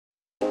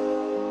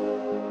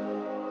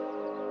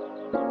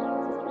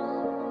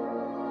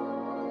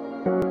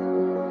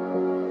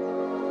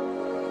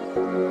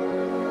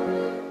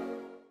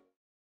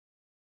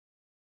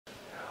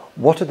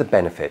What are the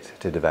benefits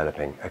to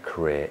developing a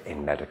career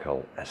in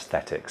medical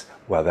aesthetics?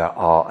 Well, there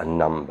are a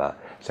number.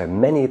 So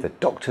many of the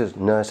doctors,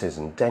 nurses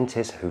and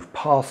dentists who've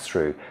passed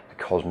through the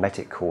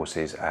cosmetic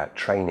courses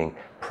training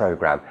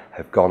program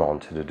have gone on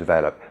to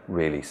develop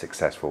really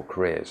successful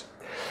careers.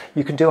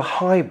 You can do a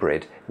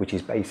hybrid, which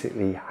is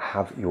basically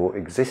have your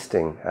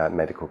existing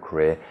medical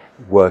career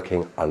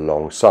working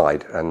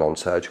alongside a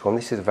non-surgical, and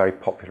this is a very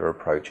popular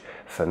approach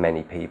for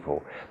many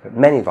people. But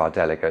many of our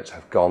delegates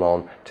have gone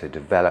on to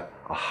develop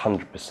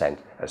 100%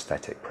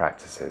 aesthetic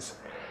practices.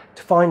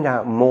 To find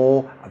out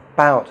more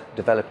about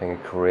developing a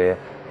career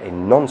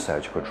in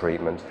non-surgical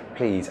treatment,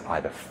 please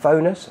either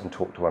phone us and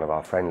talk to one of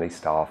our friendly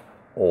staff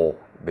or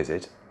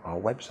visit our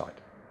website.